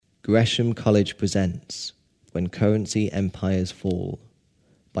Gresham College presents When Currency Empires Fall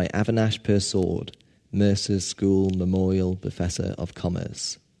by Avinash Persaud, Mercer's School Memorial Professor of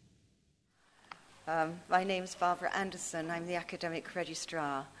Commerce. My name's Barbara Anderson. I'm the Academic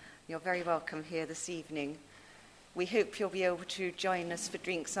Registrar. You're very welcome here this evening. We hope you'll be able to join us for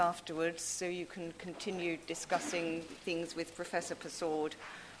drinks afterwards so you can continue discussing things with Professor Persaud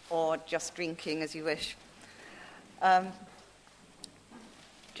or just drinking as you wish.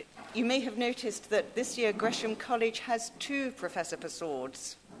 You may have noticed that this year Gresham College has two Professor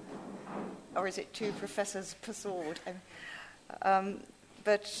Persauds. Or is it two Professors Persaud?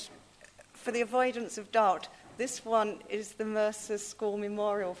 But for the avoidance of doubt, this one is the Mercer's School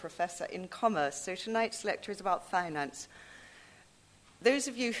Memorial Professor in Commerce. So tonight's lecture is about finance. Those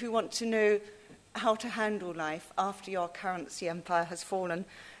of you who want to know how to handle life after your currency empire has fallen,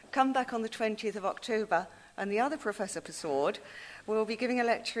 come back on the 20th of October, and the other Professor Persaud will be giving a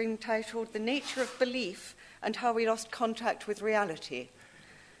lecture entitled The Nature of Belief and How We Lost Contact with Reality.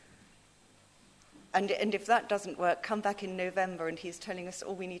 And if that doesn't work, come back in November and he's telling us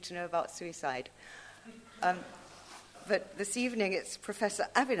all we need to know about suicide. But this evening it's Professor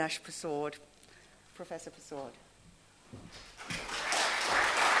Avinash Persaud. Professor Persaud.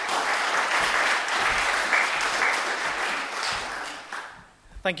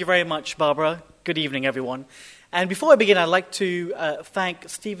 Thank you very much, Barbara. Good evening, everyone. And before I begin, I'd like to thank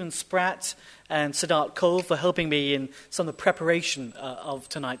Stephen Spratt and Siddharth Cole for helping me in some of the preparation of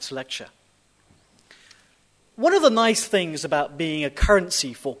tonight's lecture. One of the nice things about being a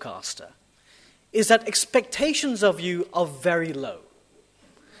currency forecaster is that expectations of you are very low.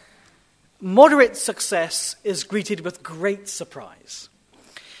 Moderate success is greeted with great surprise.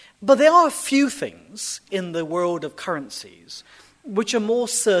 But there are a few things in the world of currencies which are more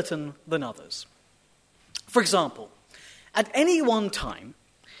certain than others. For example, at any one time,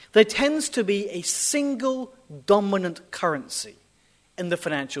 there tends to be a single dominant currency in the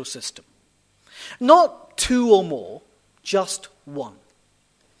financial system. Not two or more, just one.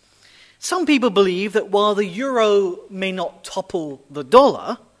 Some people believe that while the euro may not topple the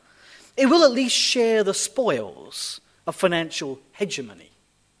dollar, it will at least share the spoils of financial hegemony.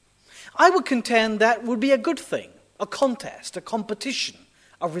 I would contend that would be a good thing. A contest, a competition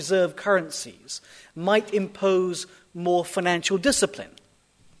of reserve currencies might impose more financial discipline.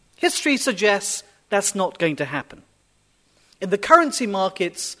 History suggests that's not going to happen. In the currency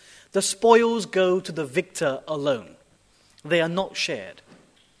markets, the spoils go to the victor alone. They are not shared.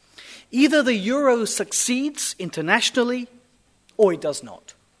 Either the euro succeeds internationally or it does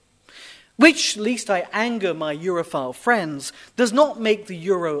not. Which, lest I anger my Europhile friends, does not make the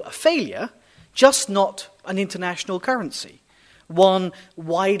euro a failure, just not an international currency, one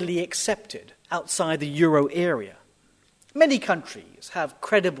widely accepted outside the euro area. Many countries have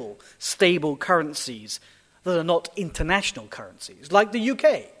credible, stable currencies that are not international currencies, like the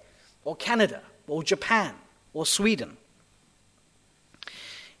UK, or Canada, or Japan, or Sweden.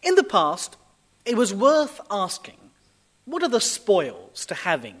 In the past, it was worth asking, what are the spoils to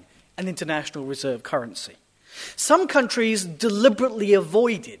having an international reserve currency? Some countries deliberately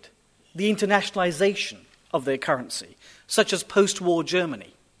avoided the internationalization of their currency, such as post-war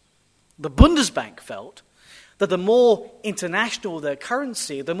Germany. The Bundesbank felt that the more international their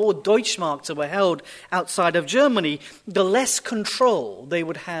currency, the more Deutschmarks that were held outside of Germany, the less control they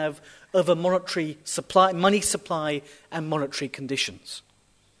would have over monetary supply, money supply, and monetary conditions.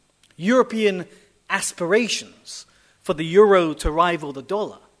 European aspirations for the euro to rival the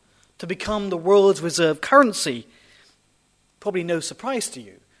dollar, to become the world's reserve currency, probably no surprise to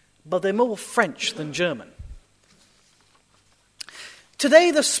you, but they're more French than German.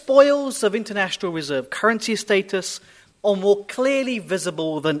 Today, the spoils of international reserve currency status are more clearly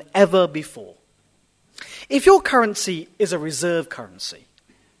visible than ever before. If your currency is a reserve currency,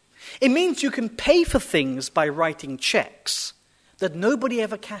 it means you can pay for things by writing checks that nobody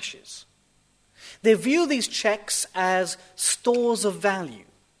ever cashes. They view these checks as stores of value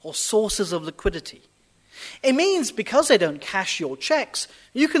or sources of liquidity. It means because they don't cash your checks,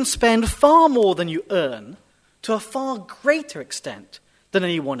 you can spend far more than you earn to a far greater extent than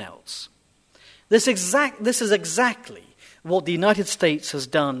anyone else. This is exactly what the United States has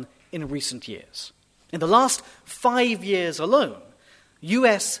done in recent years. In the last 5 years alone,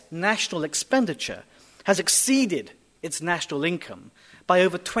 U.S. national expenditure has exceeded its national income by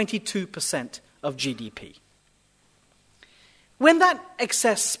over 22% of GDP. When that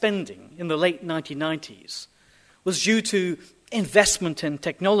excess spending in the late 1990s was due to investment in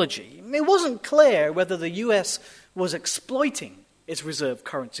technology, it wasn't clear whether the US was exploiting its reserve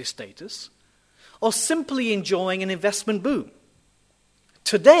currency status or simply enjoying an investment boom.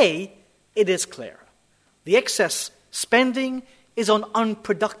 Today, it is clearer. The excess spending is on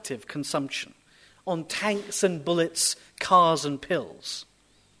unproductive consumption, on tanks and bullets, cars and pills.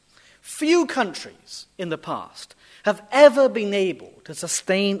 Few countries in the past have ever been able to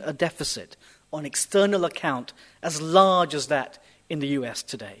sustain a deficit on external account as large as that in the US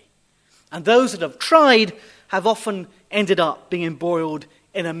today. And those that have tried have often ended up being embroiled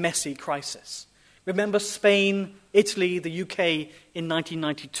in a messy crisis. Remember Spain, Italy, the UK in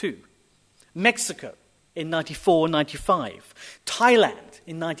 1992, Mexico in 94, 95, Thailand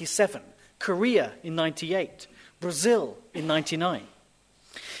in 97, Korea in 98, Brazil in 99.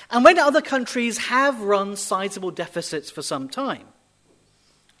 And when other countries have run sizable deficits for some time,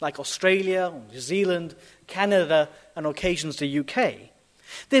 like Australia, New Zealand, Canada, and on occasions the UK,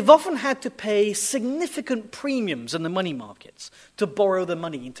 they've often had to pay significant premiums in the money markets to borrow the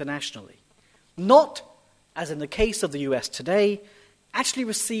money internationally. Not, as in the case of the US today, actually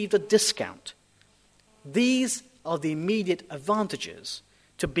received a discount. These are the immediate advantages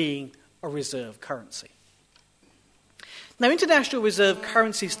to being a reserve currency. Now, international reserve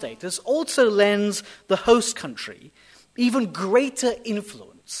currency status also lends the host country even greater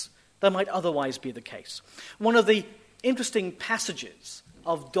influence than might otherwise be the case. One of the interesting passages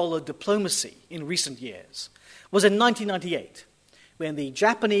of dollar diplomacy in recent years was in 1998, when the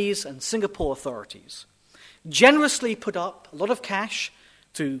Japanese and Singapore authorities generously put up a lot of cash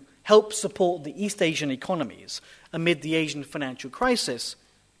to help support the East Asian economies amid the Asian financial crisis,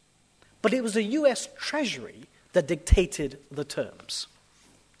 but it was the US Treasury that dictated the terms.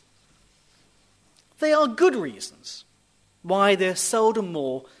 There are good reasons why there's seldom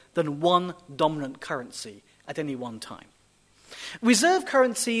more than one dominant currency at any one time. Reserve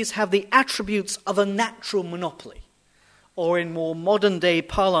currencies have the attributes of a natural monopoly, or in more modern-day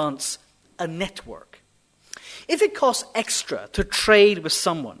parlance, a network. If it costs extra to trade with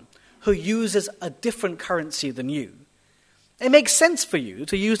someone who uses a different currency than you, it makes sense for you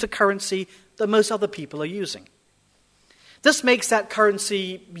to use the currency that most other people are using. This makes that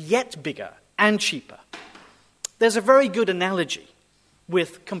currency yet bigger and cheaper. There's a very good analogy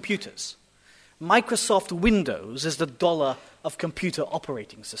with computers. Microsoft Windows is the dollar of computer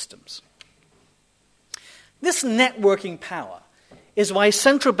operating systems. This networking power is why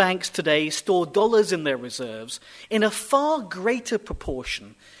central banks today store dollars in their reserves in a far greater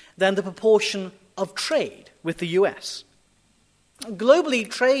proportion than the proportion of trade with the US. Globally,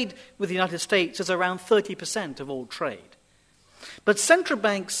 trade with the United States is around 30% of all trade. But central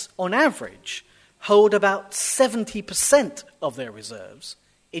banks, on average, hold about 70% of their reserves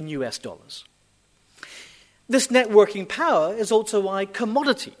in US dollars. This networking power is also why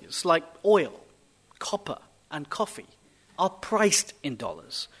commodities like oil, copper, and coffee are priced in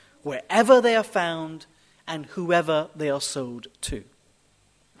dollars, wherever they are found and whoever they are sold to.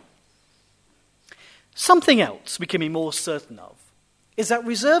 Something else we can be more certain of is that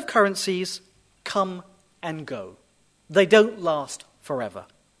reserve currencies come and go. They don't last forever.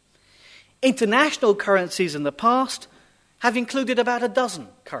 International currencies in the past have included about a dozen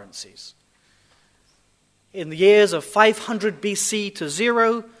currencies. In the years of 500 BC to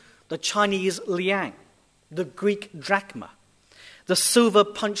 0, the Chinese liang, the Greek drachma, the silver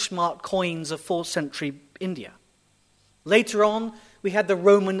punch-mark coins of 4th century India. Later on, we had the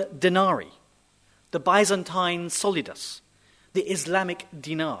Roman denarii, the Byzantine solidus, the Islamic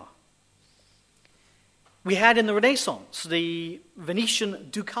dinar. We had in the Renaissance the Venetian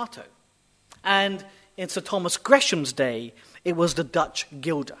ducato, and in Sir Thomas Gresham's day, it was the Dutch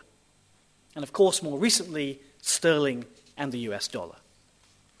guilder. And of course, more recently, sterling and the US dollar.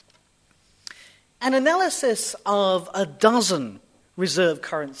 An analysis of a dozen reserve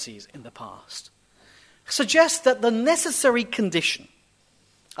currencies in the past suggests that the necessary condition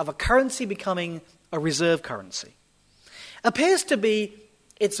of a currency becoming a reserve currency appears to be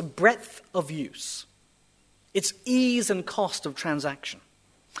its breadth of use, its ease and cost of transaction,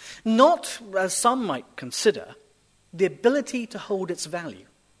 not, as some might consider, the ability to hold its value.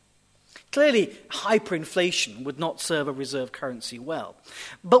 Clearly, hyperinflation would not serve a reserve currency well,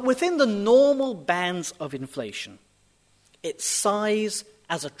 but within the normal bands of inflation, it's size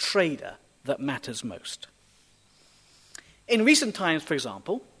as a trader that matters most. In recent times, for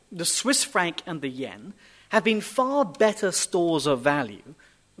example, the Swiss franc and the yen have been far better stores of value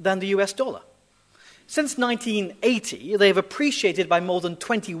than the US dollar. Since 1980, they have appreciated by more than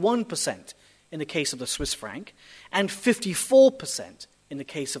 21% in the case of the Swiss franc and 54% in the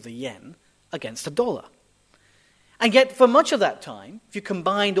case of the yen against the dollar. And yet, for much of that time, if you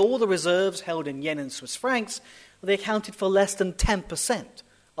combined all the reserves held in yen and Swiss francs, they accounted for less than 10%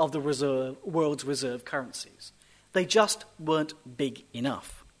 of the world's reserve currencies. They just weren't big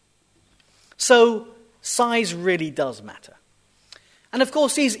enough. So size really does matter. And of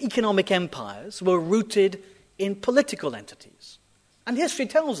course, these economic empires were rooted in political entities. And history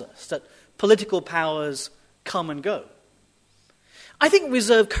tells us that political powers come and go. I think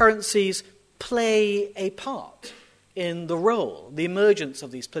reserve currencies play a part in the role, the emergence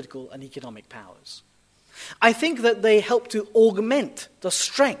of these political and economic powers. I think that they help to augment the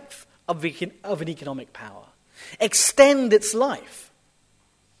strength of an economic power, extend its life.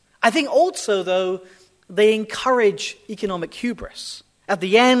 I think also, though, they encourage economic hubris. At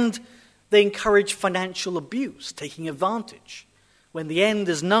the end, they encourage financial abuse, taking advantage when the end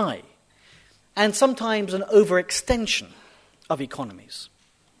is nigh, and sometimes an overextension of economies.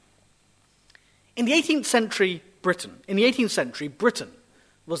 In the 18th century, Britain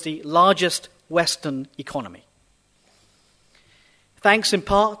was the largest Western economy. Thanks in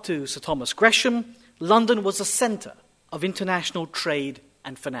part to Sir Thomas Gresham, London was a centre of international trade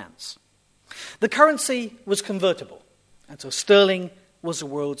and finance. The currency was convertible, and so sterling was the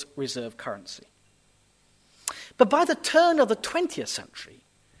world's reserve currency. But by the turn of the 20th century,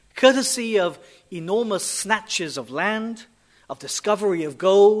 courtesy of enormous snatches of land, of discovery of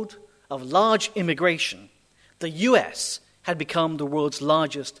gold, of large immigration, the US had become the world's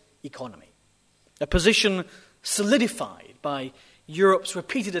largest economy, a position solidified by Europe's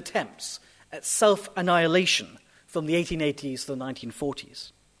repeated attempts at self-annihilation from the 1880s to the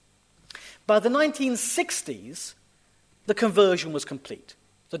 1940s. By the 1960s, the conversion was complete.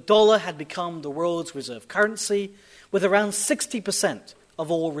 The dollar had become the world's reserve currency, with around 60%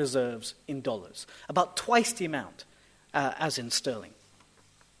 of all reserves in dollars, about twice the amount as in sterling.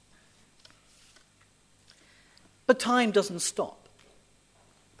 But time doesn't stop.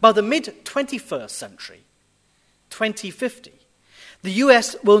 By the mid-21st century, 2050, the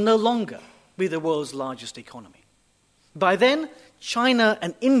US will no longer be the world's largest economy. By then, China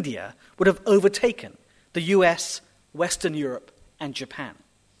and India would have overtaken the US, Western Europe, and Japan.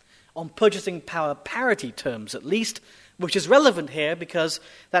 On purchasing power parity terms, at least, which is relevant here because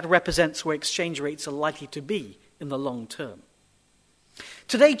that represents where exchange rates are likely to be in the long term.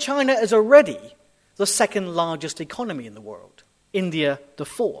 Today, China is already the second largest economy in the world, India the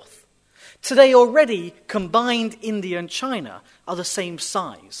fourth. Today already, combined India and China are the same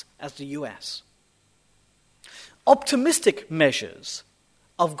size as the US. Optimistic measures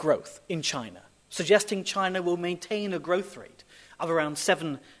of growth in China, suggesting China will maintain a growth rate of around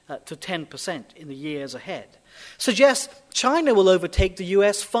 7 to 10% in the years ahead, suggests China will overtake the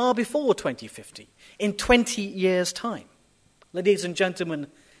US far before 2050, in 20 years' time. Ladies and gentlemen,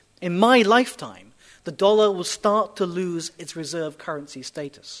 in my lifetime, the dollar will start to lose its reserve currency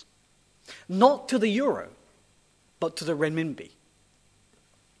status. Not to the euro, but to the renminbi.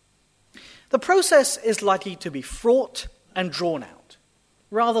 The process is likely to be fraught and drawn out,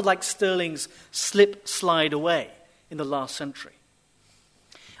 rather like sterling's slip-slide away in the last century.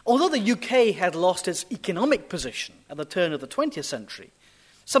 Although the UK had lost its economic position at the turn of the 20th century,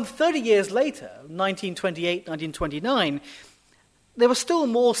 some 30 years later, 1928, 1929, there was still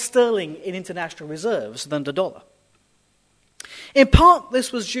more sterling in international reserves than the dollar. In part,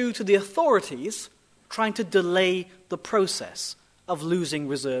 this was due to the authorities trying to delay the process of losing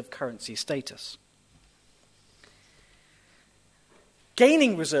reserve currency status.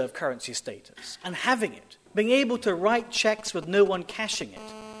 Gaining reserve currency status and having it, being able to write checks with no one cashing it,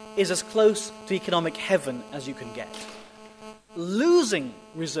 is as close to economic heaven as you can get. Losing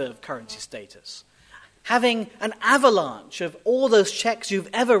reserve currency status, having an avalanche of all those checks you've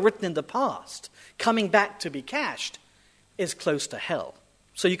ever written in the past coming back to be cashed, is close to hell.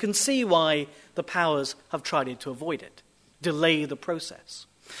 So you can see why the powers have tried to avoid it, delay the process.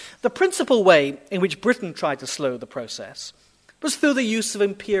 The principal way in which Britain tried to slow the process was through the use of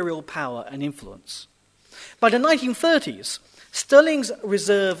imperial power and influence. By the 1930s, sterling's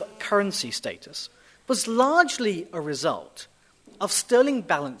reserve currency status was largely a result of sterling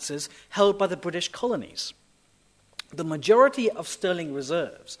balances held by the British colonies. The majority of sterling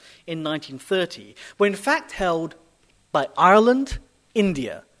reserves in 1930 were in fact held by Ireland,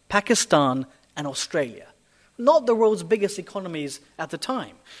 India, Pakistan, and Australia. Not the world's biggest economies at the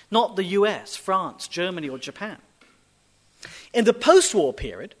time, not the US, France, Germany, or Japan. In the post-war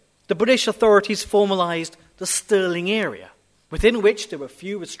period, the British authorities formalized the sterling area, within which there were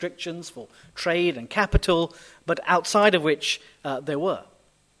few restrictions for trade and capital, but outside of which there were.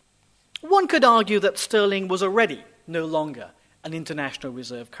 One could argue that sterling was already no longer an international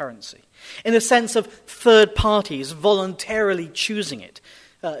reserve currency, in the sense of third parties voluntarily choosing it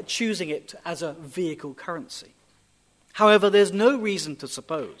as a vehicle currency. However, there's no reason to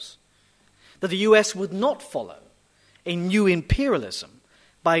suppose that the US would not follow a new imperialism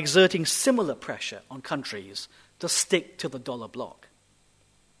by exerting similar pressure on countries to stick to the dollar bloc.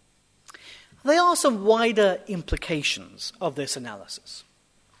 There are some wider implications of this analysis.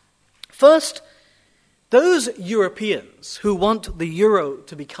 First, those Europeans who want the euro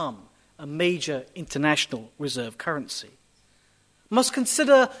to become a major international reserve currency must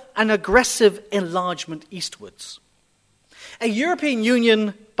consider an aggressive enlargement eastwards. A European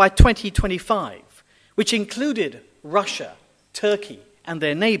Union by 2025, which included Russia, Turkey, and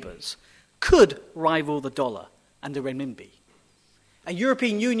their neighbours, could rival the dollar and the renminbi. A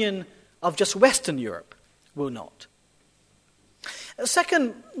European Union of just Western Europe will not.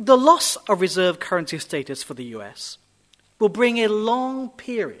 Second, the loss of reserve currency status for the US will bring a long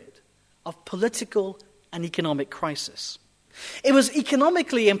period of political and economic crisis. It was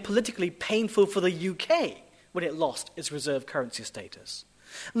economically and politically painful for the UK when it lost its reserve currency status.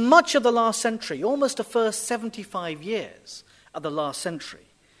 Much of the last century, almost the first 75 years of the last century,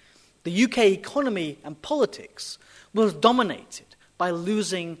 the UK economy and politics was dominated by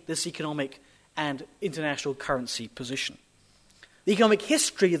losing this economic and international currency position. The economic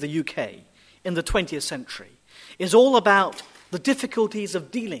history of the UK in the 20th century is all about the difficulties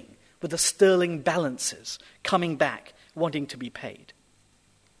of dealing with the sterling balances coming back, wanting to be paid.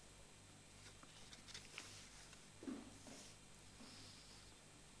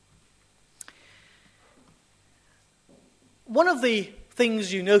 One of the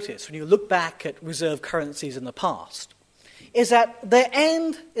things you notice when you look back at reserve currencies in the past is that their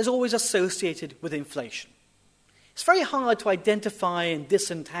end is always associated with inflation. It's very hard to identify and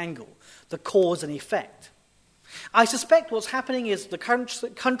disentangle the cause and effect. I suspect what's happening is the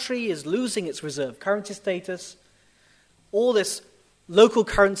country is losing its reserve currency status. All this local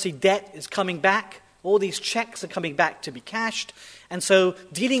currency debt is coming back. All these checks are coming back to be cashed. And so,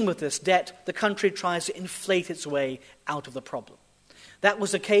 dealing with this debt, the country tries to inflate its way out of the problem. That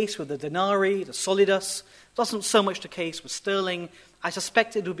was the case with the denarii, the solidus. It wasn't so much the case with sterling. I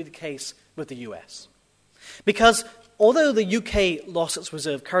suspect it will be the case with the US. Because although the UK lost its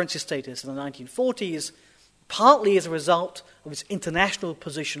reserve currency status in the 1940s, partly as a result of its international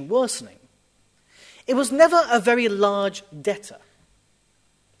position worsening, it was never a very large debtor.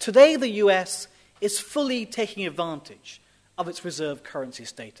 Today, the US is fully taking advantage of its reserve currency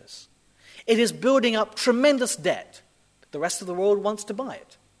status. It is building up tremendous debt. The rest of the world wants to buy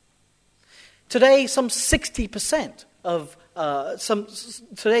it. Today, some 60% of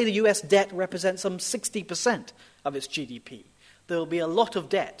today the US debt represents some 60% of its GDP. There will be a lot of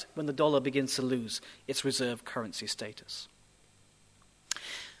debt when the dollar begins to lose its reserve currency status.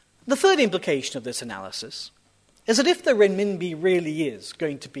 The third implication of this analysis is that if the renminbi really is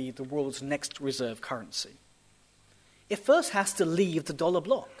going to be the world's next reserve currency, it first has to leave the dollar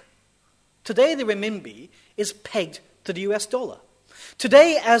bloc. Today, the renminbi is pegged to the US dollar.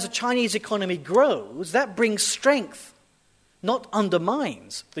 Today, as the Chinese economy grows, that brings strength, not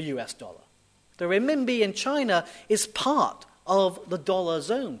undermines the US dollar. The renminbi in China is part of the dollar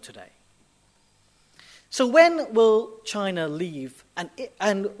zone today. So when will China leave,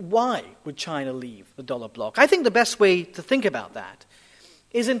 and why would China leave the dollar bloc? I think the best way to think about that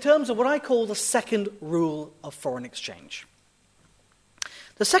is in terms of what I call the second rule of foreign exchange.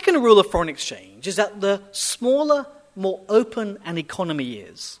 The second rule of foreign exchange is that the smaller, more open an economy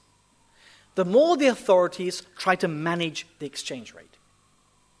is, the more the authorities try to manage the exchange rate.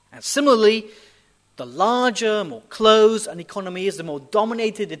 And similarly, the larger, more closed an economy is, the more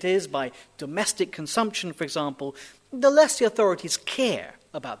dominated it is by domestic consumption, for example, the less the authorities care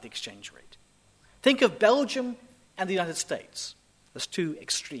about the exchange rate. Think of Belgium and the United States as two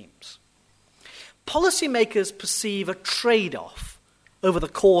extremes. Policymakers perceive a trade-off over the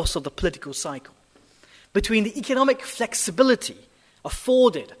course of the political cycle between the economic flexibility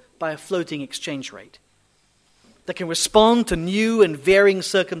afforded by a floating exchange rate that can respond to new and varying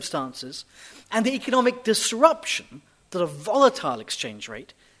circumstances, and the economic disruption that a volatile exchange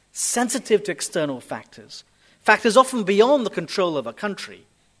rate, sensitive to external factors often beyond the control of a country,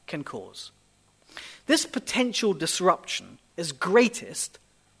 can cause. This potential disruption is greatest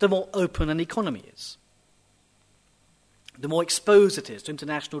the more open an economy is, the more exposed it is to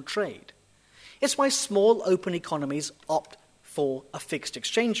international trade. It's why small open economies opt for a fixed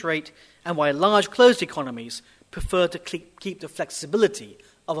exchange rate, and why large closed economies prefer to keep the flexibility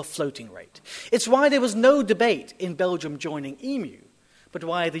of a floating rate. It's why there was no debate in Belgium joining EMU, but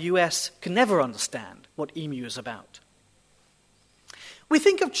why the US can never understand what EMU is about. We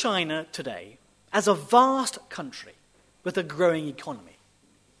think of China today as a vast country with a growing economy.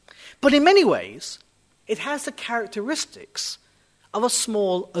 But in many ways, it has the characteristics of a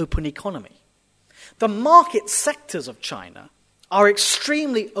small open economy. The market sectors of China are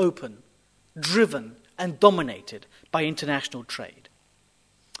extremely open, driven, and dominated by international trade.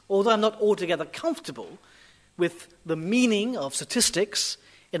 Although I'm not altogether comfortable with the meaning of statistics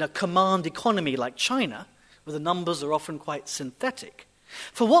in a command economy like China, where the numbers are often quite synthetic,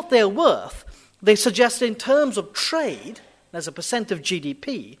 for what they're worth, they suggest in terms of trade, as a percent of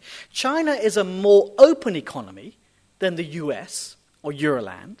GDP, China is a more open economy than the US or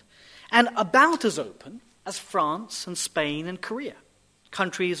Euroland, and about as open as France and Spain and Korea,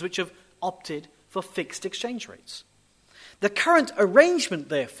 countries which have opted for fixed exchange rates. The current arrangement,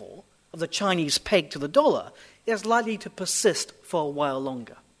 therefore, of the Chinese peg to the dollar is likely to persist for a while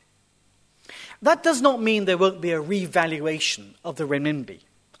longer. That does not mean there won't be a revaluation of the renminbi.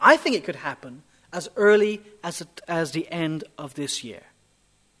 I think it could happen as early as the end of this year.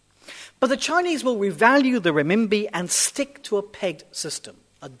 But the Chinese will revalue the renminbi and stick to a pegged system,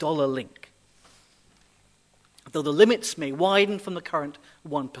 a dollar link, though the limits may widen from the current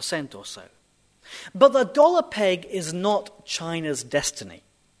 1% or so. But the dollar peg is not China's destiny.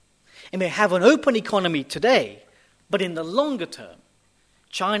 It may have an open economy today, but in the longer term,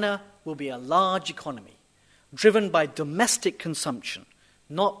 China will be a large economy, driven by domestic consumption,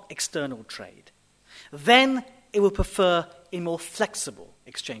 not external trade. Then it will prefer a more flexible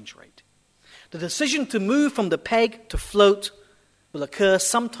exchange rate. The decision to move from the peg to float will occur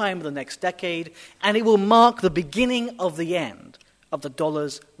sometime in the next decade, and it will mark the beginning of the end of the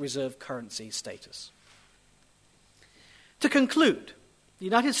dollar's reserve currency status. To conclude, the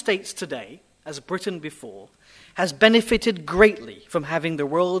United States today, as Britain before, has benefited greatly from having the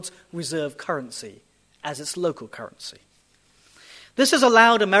world's reserve currency as its local currency. This has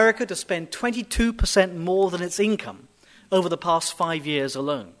allowed America to spend 22% more than its income over the past 5 years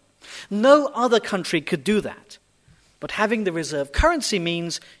alone. No other country could do that. But having the reserve currency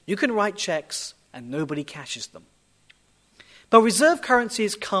means you can write checks and nobody cashes them. But reserve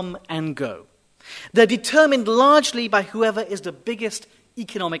currencies come and go. They're determined largely by whoever is the biggest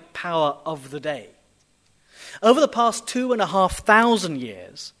economic power of the day. Over the past 2,500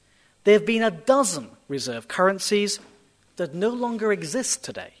 years, there have been a dozen reserve currencies that no longer exist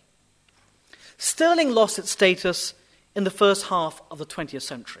today. Sterling lost its status in the first half of the 20th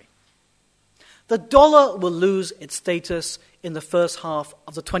century. The dollar will lose its status in the first half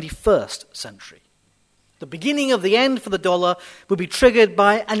of the 21st century. The beginning of the end for the dollar will be triggered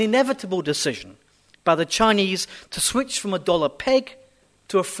by an inevitable decision by the Chinese to switch from a dollar peg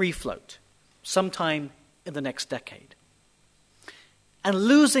to a free float sometime in the next decade. And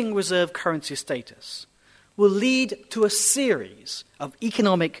losing reserve currency status will lead to a series of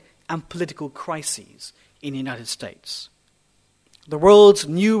economic and political crises in the United States. The world's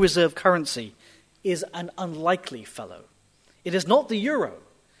new reserve currency is an unlikely fellow. It is not the euro,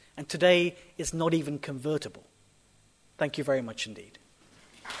 and today is not even convertible. Thank you very much indeed.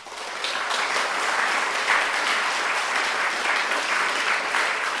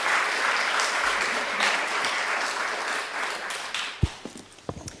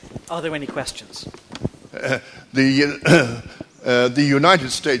 Are there any questions? The United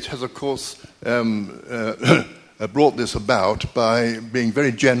States has, of course, brought this about by being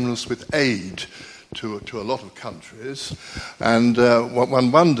very generous with aid to a lot of countries, and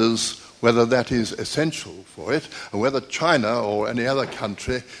one wonders whether that is essential for it, and whether China or any other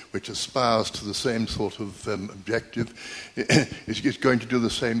country which aspires to the same sort of objective is going to do the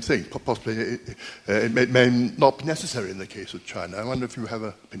same thing. Possibly it may not be necessary in the case of China. I wonder if you have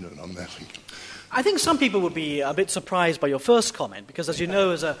an opinion on that. I think some people would be a bit surprised by your first comment, because as you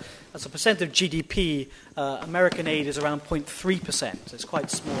know, as a percent of GDP, American aid is around 0.3%. It's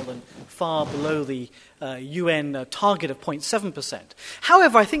quite small and far below the UN target of 0.7%.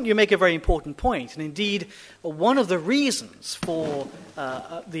 However, I think you make a very important point, and indeed one of the reasons for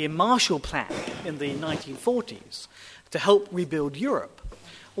the Marshall Plan in the 1940s to help rebuild Europe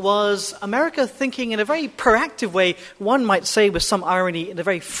was America thinking in a very proactive way, one might say with some irony in a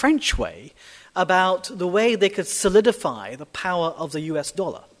very French way, about the way they could solidify the power of the US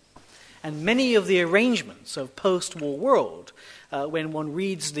dollar. And many of the arrangements of post-war world, when one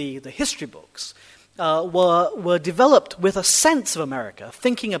reads the history books, were developed with a sense of America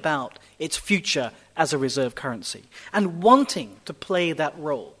thinking about its future as a reserve currency and wanting to play that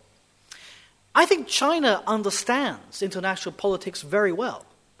role. I think China understands international politics very well,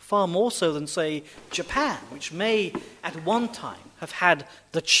 far more so than, say, Japan, which may at one time have had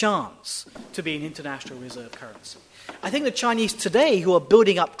the chance to be an international reserve currency. I think the Chinese today, who are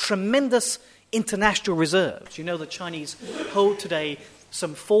building up tremendous international reserves, you know the Chinese hold today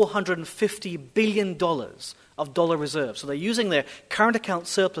some $450 billion of dollar reserves. So they're using their current account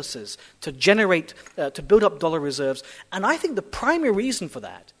surpluses to generate, to build up dollar reserves. And I think the primary reason for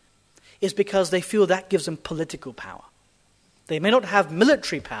that is because they feel that gives them political power. They may not have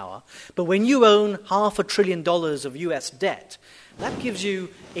military power, but when you own $500 billion of US debt, that gives you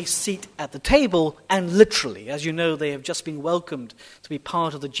a seat at the table, and literally, as you know, they have just been welcomed to be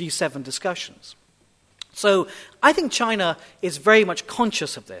part of the G7 discussions. So I think China is very much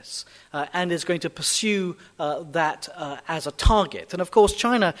conscious of this and is going to pursue that as a target. And of course,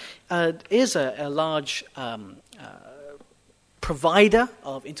 China is a large provider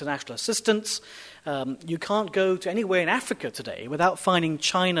of international assistance. You can't go to anywhere in Africa today without finding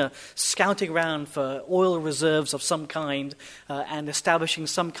China scouting around for oil reserves of some kind and establishing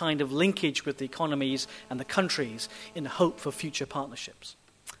some kind of linkage with the economies and the countries in the hope for future partnerships.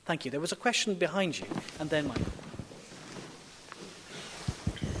 Thank you. There was a question behind you, and then Michael.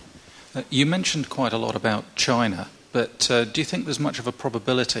 You mentioned quite a lot about China, but do you think there's much of a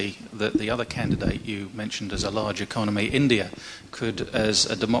probability that the other candidate you mentioned as a large economy, India, could, as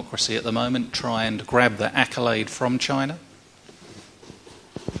a democracy at the moment, try and grab the accolade from China?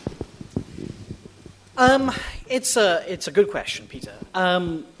 It's a good question, Peter.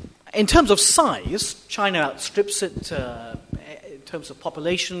 In terms of size, China outstrips it in terms of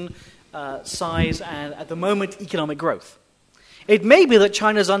population size and, at the moment, economic growth. It may be that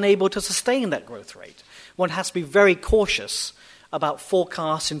China is unable to sustain that growth rate. One has to be very cautious about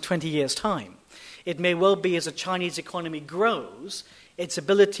forecasts in 20 years' time. It may well be as the Chinese economy grows, its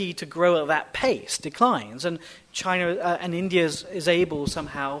ability to grow at that pace declines, and China and India is able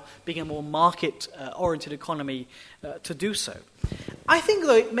somehow, being a more market-oriented economy, to do so. I think,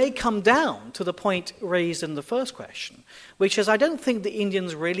 though, it may come down to the point raised in the first question, which is I don't think the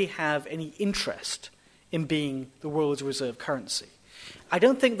Indians really have any interest in being the world's reserve currency. I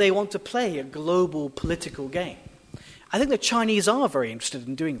don't think they want to play a global political game. I think the Chinese are very interested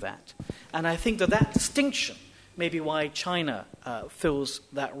in doing that, and I think that distinction may be why China fills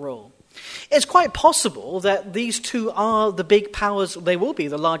that role. It's quite possible that these two are the big powers. They will be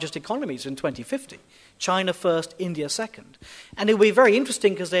the largest economies in 2050. China first, India second. And it will be very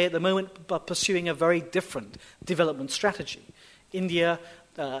interesting because they, at the moment, are pursuing a very different development strategy. India,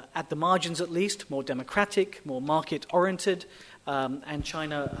 at the margins at least, more democratic, more market-oriented, and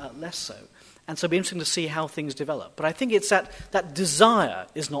China less so. And so it'll be interesting to see how things develop. But I think it's that desire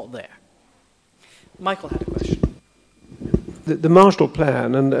is not there. Michael had a question. The Marshall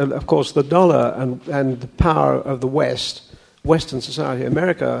Plan and, of course, the dollar and the power of the West, Western society,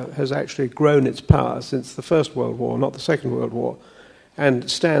 America has actually grown its power since the First World War, not the Second World War, and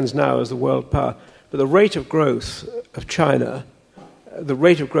stands now as the world power. But the rate of growth of China, the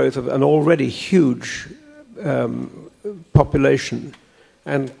rate of growth of an already huge population,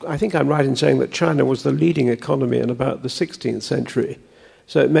 and I think I'm right in saying that China was the leading economy in about the 16th century.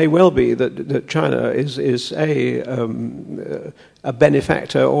 So it may well be that China is A, a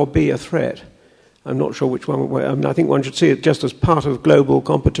benefactor, or B, a threat. I'm not sure which one. I mean, I think one should see it just as part of global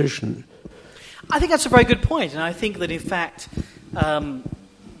competition. I think that's a very good point, and I think that, in fact,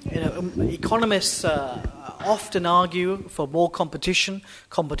 economists often argue for more competition.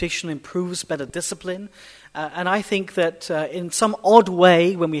 Competition improves better discipline. And I think that in some odd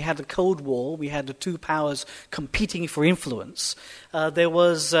way, when we had the Cold War, we had the two powers competing for influence, there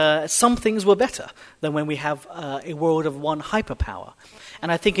was some things were better than when we have a world of one hyperpower.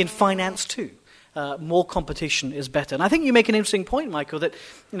 And I think in finance too, more competition is better. And I think you make an interesting point, Michael, that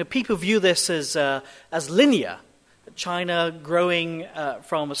people view this as linear. China growing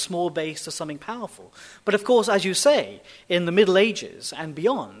from a small base to something powerful. But of course, as you say, in the Middle Ages and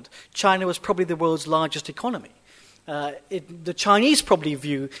beyond, China was probably the world's largest economy. The Chinese probably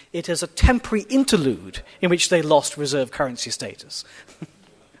view it as a temporary interlude in which they lost reserve currency status.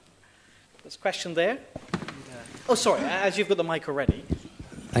 There's a question there. Oh, sorry, as you've got the mic already.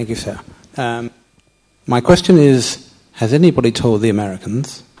 Thank you, sir. My question is, has anybody told the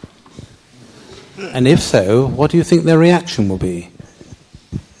Americans? And if so, what do you think their reaction will be?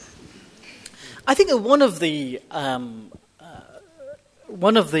 I think that one of the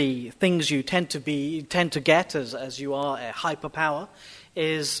things you tend to get as you are a hyperpower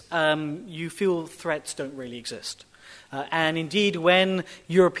is you feel threats don't really exist. And indeed, when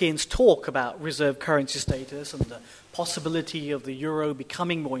Europeans talk about reserve currency status and the possibility of the euro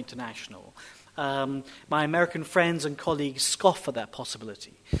becoming more international, my American friends and colleagues scoff at that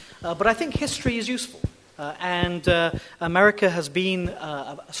possibility. But I think history is useful. And America has been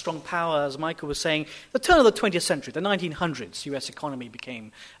a strong power, as Michael was saying. The turn of the 20th century, the 1900s, US economy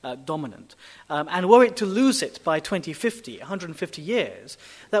became dominant. And were it to lose it by 2050, 150 years,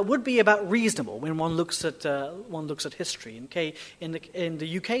 that would be about reasonable when one looks at history. In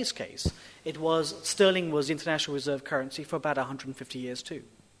the UK's case, sterling was the international reserve currency for about 150 years too.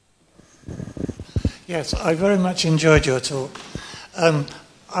 Yes, I very much enjoyed your talk.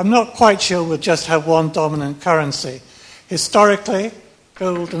 I'm not quite sure we'll just have one dominant currency. Historically,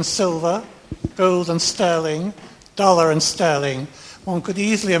 gold and silver, gold and sterling, dollar and sterling. One could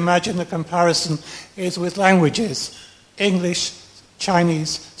easily imagine the comparison is with languages. English,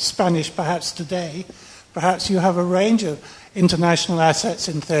 Chinese, Spanish perhaps today. Perhaps you have a range of international assets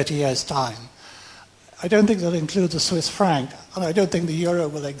in 30 years' time. I don't think they'll include the Swiss franc, and I don't think the euro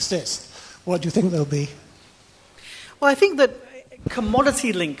will exist. What do you think they'll be? Well, I think that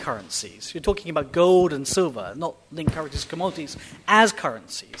commodity-linked currencies, you're talking about gold and silver, not linked currencies, commodities as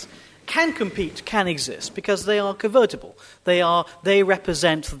currencies, can compete, can exist, because they are convertible. They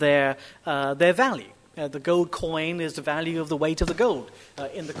represent their value. The gold coin is the value of the weight of the gold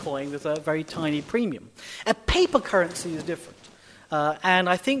in the coin with a very tiny premium. A paper currency is different. And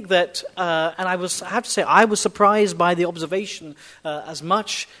I think that, I have to say, I was surprised by the observation as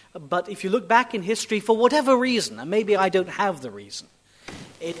much, but if you look back in history, for whatever reason, and maybe I don't have the reason,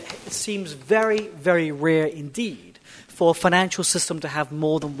 it seems very, very rare indeed for a financial system to have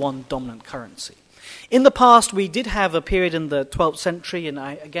more than one dominant currency. In the past, we did have a period in the 12th century, and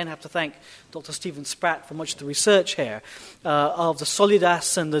I again have to thank Dr. Stephen Spratt for much of the research here, of the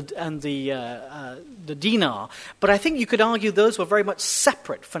solidas and the dinar. But I think you could argue those were very much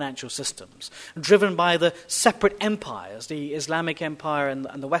separate financial systems, driven by the separate empires, the Islamic empire and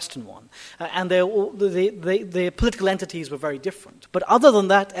the Western one. And the political entities were very different. But other than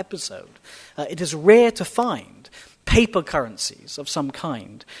that episode, it is rare to find paper currencies of some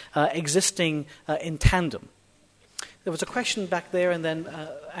kind existing in tandem. There was a question back there, and then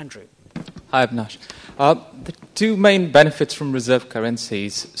Andrew. Hi, Avinash. The two main benefits from reserve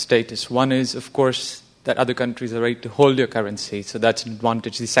currencies status. One is, of course, that other countries are ready to hold your currency, so that's an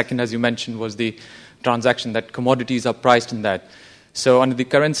advantage. The second, as you mentioned, was the transaction, that commodities are priced in that. So under the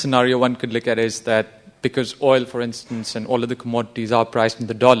current scenario, one could look at is that because oil, for instance, and all of the commodities are priced in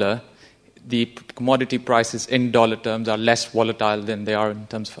the dollar, the commodity prices in dollar terms are less volatile than they are in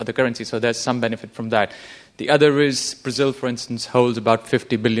terms of other currencies. So there's some benefit from that. The other is Brazil, for instance, holds about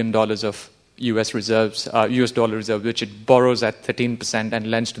 $50 billion of US reserves, US dollar reserves, which it borrows at 13%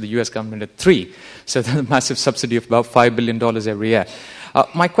 and lends to the US government at 3%. So there's a massive subsidy of about $5 billion every year.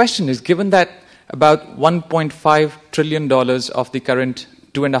 My question is, given that about $1.5 trillion of the current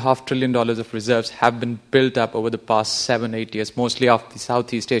 $2.5 trillion of reserves have been built up over the past 7-8 years, mostly after the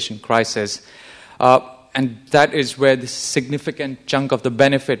Southeast Asian crisis. And that is where the significant chunk of the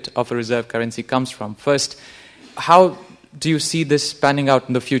benefit of a reserve currency comes from. First, how do you see this panning out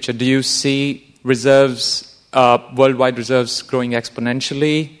in the future? Do you see reserves, worldwide reserves, growing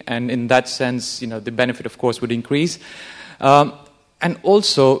exponentially? And in that sense, the benefit, of course, would increase. And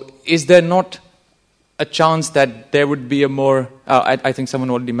also, is there not a chance that there would be a more, I think someone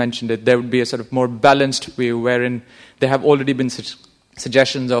already mentioned it, there would be a sort of more balanced view wherein there have already been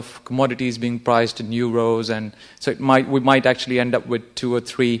suggestions of commodities being priced in euros, and so we might actually end up with 2 or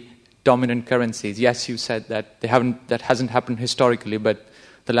 3 dominant currencies. Yes, you said that that hasn't happened historically, but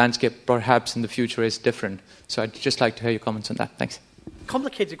the landscape perhaps in the future is different. So I'd just like to hear your comments on that. Thanks.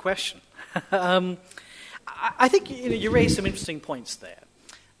 Complicated question. I think you raised some interesting points there.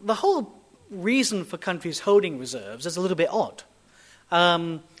 The whole reason for countries holding reserves is a little bit odd.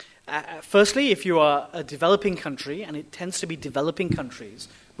 Firstly, if you are a developing country, and it tends to be developing countries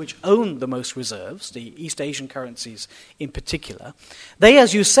which own the most reserves, the East Asian currencies in particular, they,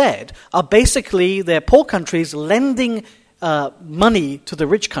 as you said, are basically, they're poor countries lending money to the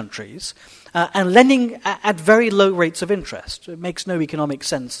rich countries and lending at very low rates of interest. It makes no economic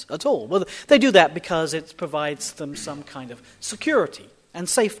sense at all. Well, they do that because it provides them some kind of security and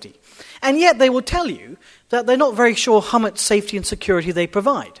safety. And yet they will tell you that they're not very sure how much safety and security they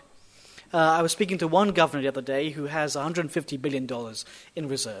provide. I was speaking to one governor the other day who has $150 billion in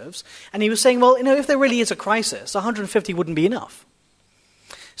reserves, and he was saying, well, if there really is a crisis, 150 wouldn't be enough.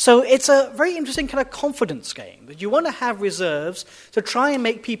 So it's a very interesting kind of confidence game, that you want to have reserves to try and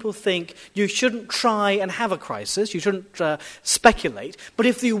make people think you shouldn't try and have a crisis, you shouldn't speculate, but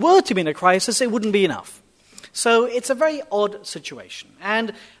if you were to be in a crisis, it wouldn't be enough. So it's a very odd situation.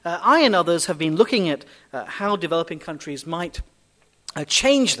 And I and others have been looking at how developing countries might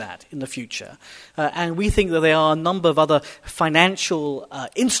change that in the future. And we think that there are a number of other financial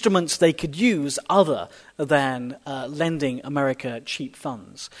instruments they could use other than lending America cheap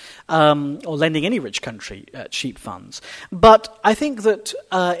funds, or lending any rich country cheap funds. But I think that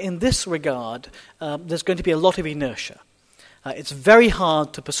in this regard, there's going to be a lot of inertia. It's very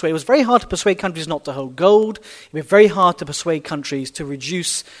hard to persuade. It was very hard to persuade countries not to hold gold. It would be very hard to persuade countries to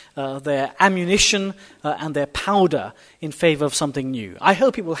reduce their ammunition and their powder in favor of something new. I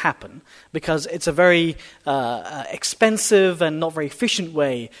hope it will happen because it's a very expensive and not very efficient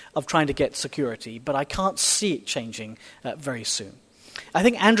way of trying to get security, but I can't see it changing very soon. I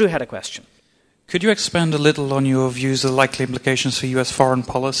think Andrew had a question. Could you expand a little on your views of the likely implications for U.S. foreign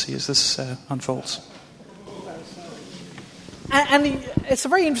policy as this unfolds? And it's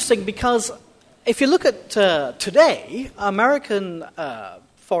very interesting because if you look at today, American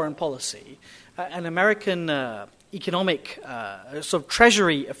foreign policy and American economic sort of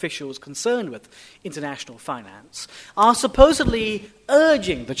treasury officials concerned with international finance are supposedly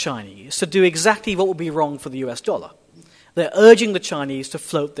urging the Chinese to do exactly what would be wrong for the US dollar. They're urging the Chinese to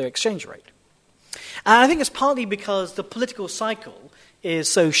float their exchange rate. And I think it's partly because the political cycle is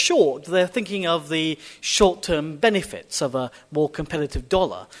so short, they're thinking of the short-term benefits of a more competitive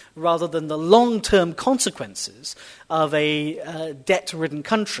dollar rather than the long-term consequences of a debt-ridden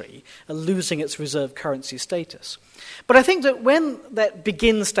country losing its reserve currency status. But I think that when that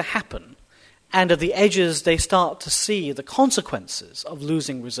begins to happen, and at the edges they start to see the consequences of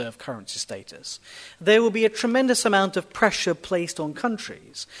losing reserve currency status, there will be a tremendous amount of pressure placed on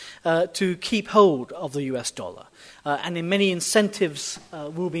countries to keep hold of the US dollar. And in many incentives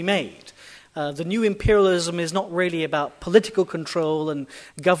will be made. The new imperialism is not really about political control and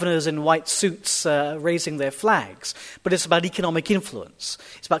governors in white suits raising their flags, but it's about economic influence.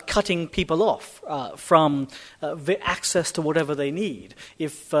 It's about cutting people off from access to whatever they need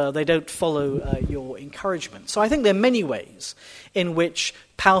if they don't follow your encouragement. So I think there are many ways in which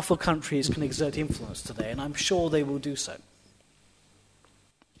powerful countries can exert influence today, and I'm sure they will do so.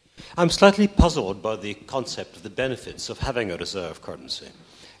 I'm slightly puzzled by the concept of the benefits of having a reserve currency.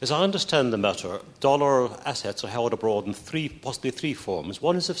 As I understand the matter, dollar assets are held abroad in possibly three forms.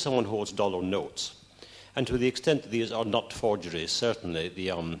 One is if someone holds dollar notes, and to the extent that these are not forgeries, certainly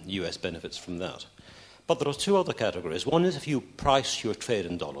the US benefits from that. But there are two other categories. One is if you price your trade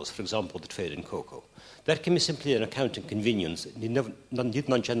in dollars, for example, the trade in cocoa. That can be simply an accounting convenience. It need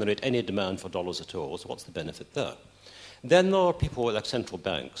not generate any demand for dollars at all, so what's the benefit there? Then there are people like central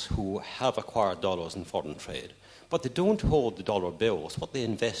banks who have acquired dollars in foreign trade, but they don't hold the dollar bills. What they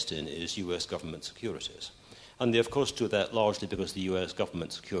invest in is US government securities. And they, of course, do that largely because the US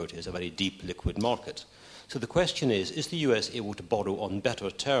government security is a very deep liquid market. So the question is the US able to borrow on better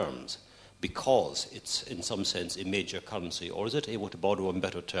terms because it's, in some sense, a major currency, or is it able to borrow on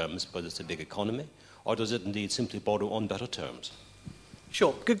better terms because it's a big economy, or does it indeed simply borrow on better terms?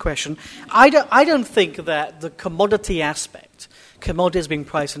 Sure, good question. I don't think that the commodity aspect, commodities being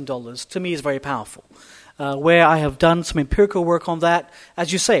priced in dollars, to me is very powerful. Where I have done some empirical work on that,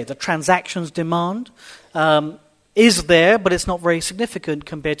 as you say, the transactions demand is there, but it's not very significant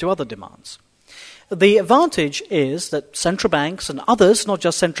compared to other demands. The advantage is that central banks and others, not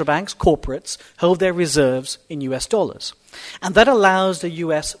just central banks, corporates, hold their reserves in US dollars. And that allows the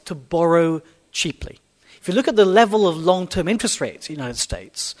US to borrow cheaply. If you look at the level of long-term interest rates in the United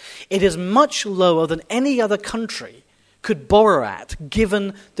States, it is much lower than any other country could borrow at,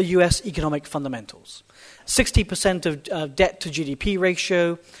 given the US economic fundamentals. 60% of debt to GDP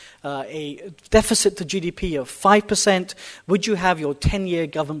ratio, a deficit to GDP of 5%. Would you have your 10-year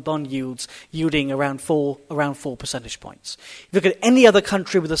government bond yields yielding around 4 percentage points? If you look at any other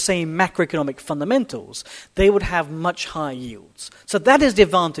country with the same macroeconomic fundamentals, they would have much higher yields. So that is the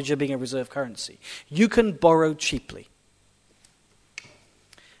advantage of being a reserve currency. You can borrow cheaply.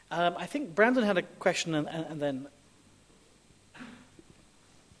 I think Brandon had a question and then...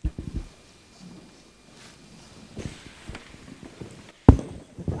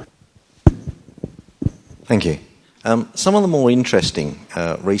 Thank you. Some of the more interesting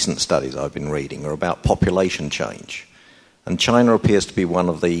recent studies I've been reading are about population change. And China appears to be one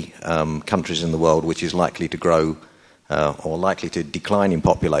of the countries in the world which is likely to grow or likely to decline in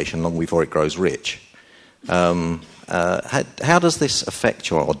population long before it grows rich. How does this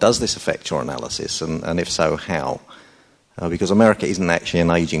affect or does this affect your analysis? And if so, how? Because America isn't actually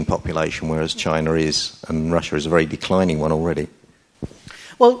an aging population, whereas China is, and Russia is a very declining one already.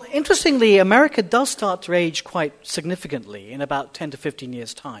 Well, interestingly, America does start to age quite significantly in about 10 to 15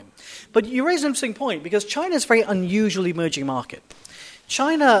 years' time. But you raise an interesting point, because China is a very unusual emerging market.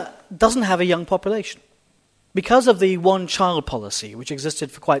 China doesn't have a young population. because of the one-child policy, which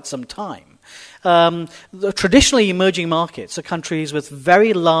existed for quite some time, the traditionally emerging markets are countries with the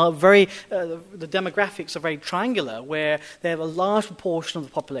demographics are very triangular, where they have a large proportion of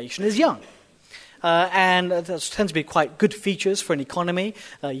the population is young. And those tend to be quite good features for an economy,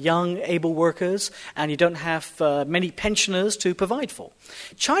 young, able workers, and you don't have many pensioners to provide for.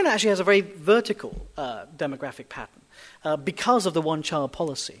 China actually has a very vertical demographic pattern because of the one-child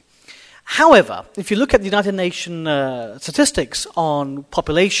policy. However, if you look at the United Nations statistics on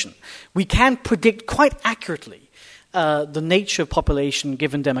population, we can predict quite accurately the nature of population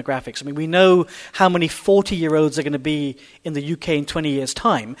given demographics. I mean, we know how many 40-year-olds are going to be in the UK in 20 years'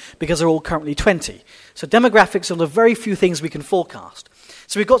 time because they're all currently 20. So demographics are one of the very few things we can forecast.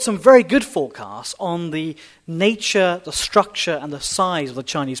 So we've got some very good forecasts on the nature, the structure, and the size of the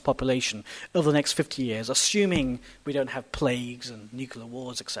Chinese population over the next 50 years, assuming we don't have plagues and nuclear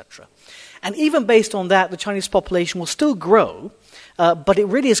wars, etc. And even based on that, the Chinese population will still grow, but it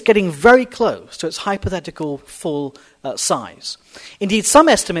really is getting very close to its hypothetical full size. Indeed, some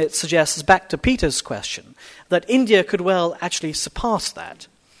estimates suggest, back to Peter's question, that India could well actually surpass that.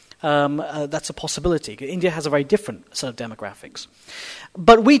 That's a possibility. India has a very different set of demographics.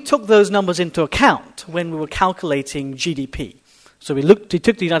 But we took those numbers into account when we were calculating GDP. So we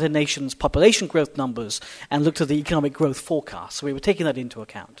took the United Nations population growth numbers and looked at the economic growth forecast. So we were taking that into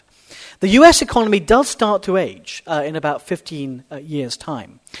account. The US economy does start to age in about 15 years'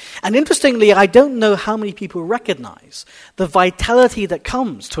 time. And interestingly, I don't know how many people recognize the vitality that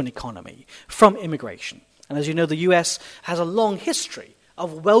comes to an economy from immigration. And as you know, the US has a long history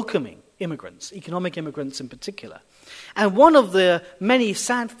of welcoming immigrants, economic immigrants in particular. And one of the many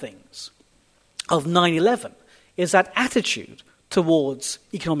sad things of 9/11 is that attitude towards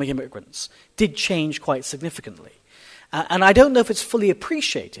economic immigrants did change quite significantly. And I don't know if it's fully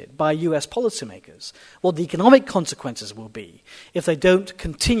appreciated by US policymakers what the economic consequences will be if they don't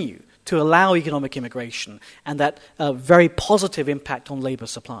continue to allow economic immigration and that very positive impact on labor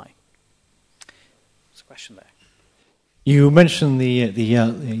supply. There's a question there. You mentioned the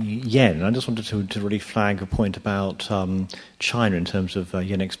yen. I just wanted to really flag a point about China in terms of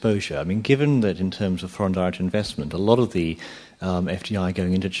yen exposure. I mean, given that in terms of foreign direct investment, a lot of the FDI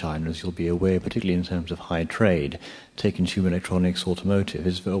going into China, as you'll be aware, particularly in terms of high trade, take consumer electronics, automotive,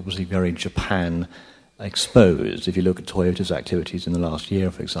 is obviously very Japan exposed, if you look at Toyota's activities in the last year,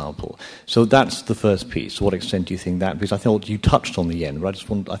 for example. So that's the first piece. To what extent do you think that? Because I thought you touched on the yen, but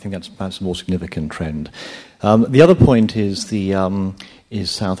I think that's perhaps a more significant trend. The other point is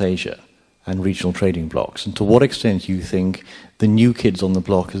South Asia and regional trading blocs, and to what extent do you think the new kids on the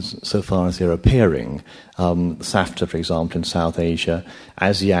block, so far as they're appearing, SAFTA, for example, in South Asia,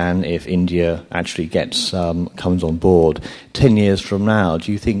 ASEAN, if India actually comes on board, 10 years from now,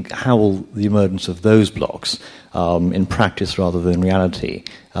 do you think, how will the emergence of those blocs, in practice rather than reality,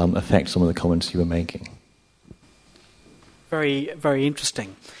 affect some of the comments you were making? Very, very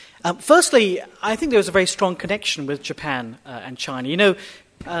interesting. Firstly, I think there was a very strong connection with Japan and China. You know,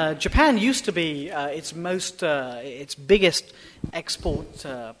 Japan used to be its biggest export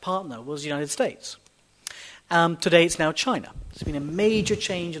partner was the United States. Today it's now China. There's been a major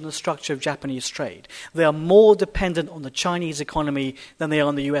change in the structure of Japanese trade. They are more dependent on the Chinese economy than they are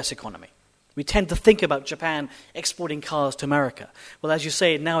on the US economy. We tend to think about Japan exporting cars to America. Well, as you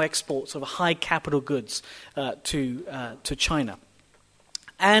say, it now exports sort of high capital goods to China.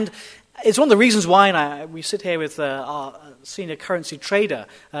 And it's one of the reasons why we sit here with our senior currency trader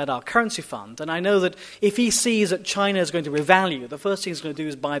at our currency fund, and I know that if he sees that China is going to revalue, the first thing he's going to do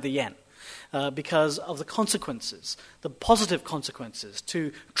is buy the yen because of the consequences, the positive consequences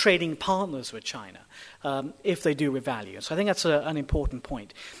to trading partners with China if they do revalue. So I think that's an important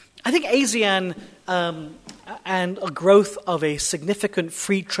point. I think ASEAN and a growth of a significant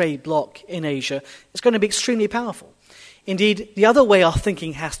free trade bloc in Asia is going to be extremely powerful. Indeed, the other way our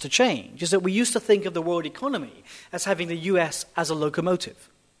thinking has to change is that we used to think of the world economy as having the US as a locomotive.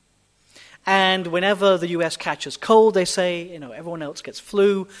 And whenever the US catches cold, they say, everyone else gets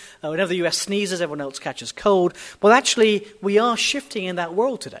flu. Whenever the US sneezes, everyone else catches cold. Well, actually, we are shifting in that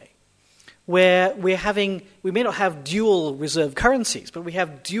world today, where we may not have dual reserve currencies, but we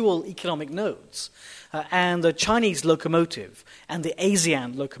have dual economic nodes. And the Chinese locomotive and the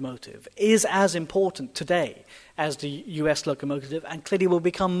ASEAN locomotive is as important today as the US locomotive, and clearly will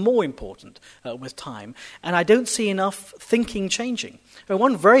become more important with time. And I don't see enough thinking changing.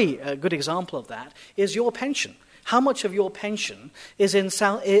 One very good example of that is your pension. How much of your pension is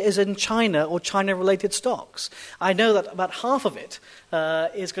in China or China-related stocks? I know that about half of it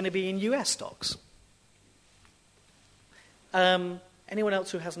is going to be in US stocks. Anyone else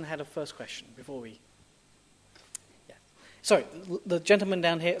who hasn't had a first question before we... Sorry, the gentleman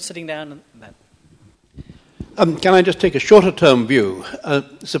down here, sitting down, and then. Can I just take a shorter-term view?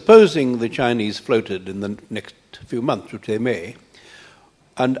 Supposing the Chinese floated in the next few months, which they may,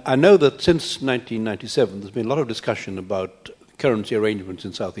 and I know that since 1997 there's been a lot of discussion about currency arrangements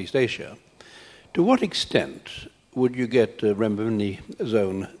in Southeast Asia. To what extent would you get a renminbi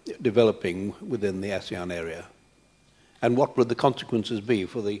zone developing within the ASEAN area? And what would the consequences be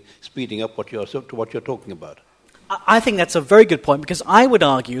for the speeding up what you're talking about? I think that's a very good point, because I would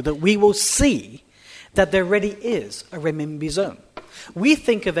argue that we will see that there already is a renminbi zone. We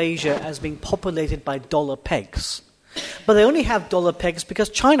think of Asia as being populated by dollar pegs, but they only have dollar pegs because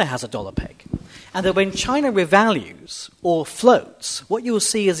China has a dollar peg. And that when China revalues or floats, what you will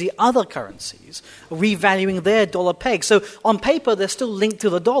see is the other currencies revaluing their dollar peg. So on paper, they're still linked to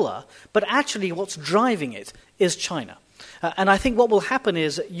the dollar, but actually what's driving it is China. And I think what will happen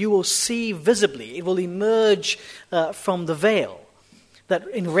is you will see visibly, it will emerge from the veil, that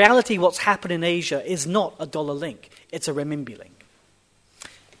in reality what's happened in Asia is not a dollar link, it's a renminbi link.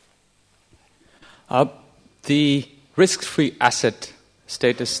 The risk-free asset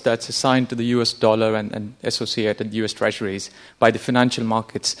status that's assigned to the US dollar and associated US treasuries by the financial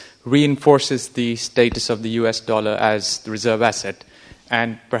markets reinforces the status of the US dollar as the reserve asset.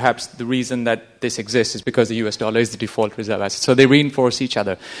 And perhaps the reason that this exists is because the US dollar is the default reserve asset. So they reinforce each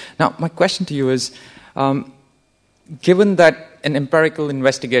other. Now, my question to you is, given that an empirical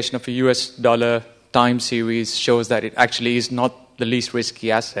investigation of a US dollar time series shows that it actually is not the least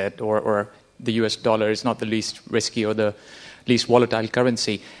risky asset, or the US dollar is not the least risky or the least volatile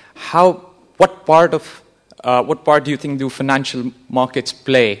currency, what part do you think do financial markets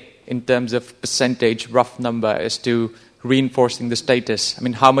play in terms of percentage, rough number, as to reinforcing the status? I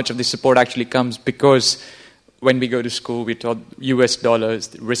mean, how much of the support actually comes because when we go to school, we're taught US dollars,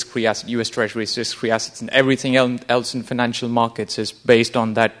 risk-free asset, US treasuries, risk-free assets, and everything else in financial markets is based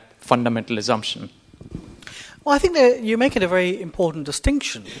on that fundamental assumption? Well, I think that you're making a very important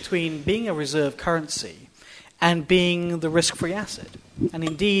distinction between being a reserve currency and being the risk-free asset. And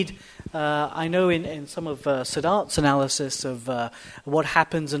indeed, I know in some of Siddharth's analysis of what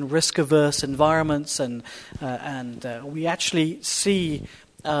happens in risk-averse environments, and we actually see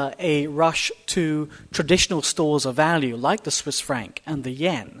a rush to traditional stores of value like the Swiss franc and the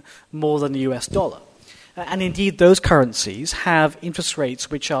yen more than the US dollar. And indeed, those currencies have interest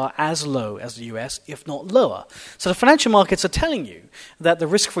rates which are as low as the US, if not lower. So the financial markets are telling you that the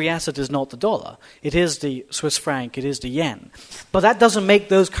risk-free asset is not the dollar. It is the Swiss franc, it is the yen. But that doesn't make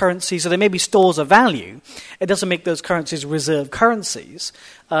those currencies, so they may be stores of value, it doesn't make those currencies reserve currencies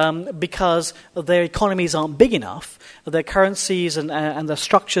because their economies aren't big enough, their currencies and their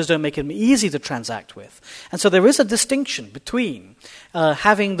structures don't make them easy to transact with. And so there is a distinction between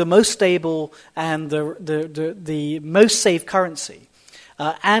having the most stable and the most safe currency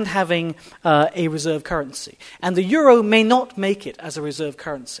and having a reserve currency. And the euro may not make it as a reserve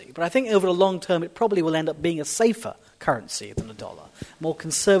currency, but I think over the long term it probably will end up being a safer currency than the dollar, more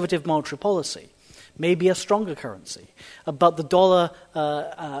conservative monetary policy, maybe a stronger currency. But the dollar,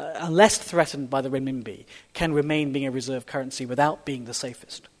 unless threatened by the renminbi, can remain being a reserve currency without being the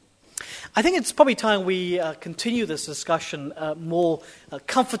safest. I think it's probably time we continue this discussion more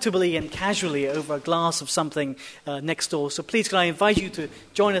comfortably and casually over a glass of something next door. So please, can I invite you to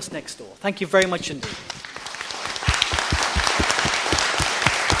join us next door? Thank you very much indeed.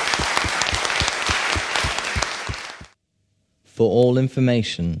 For all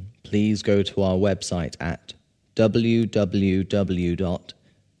information, please go to our website at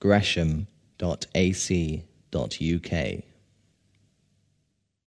www.gresham.ac.uk.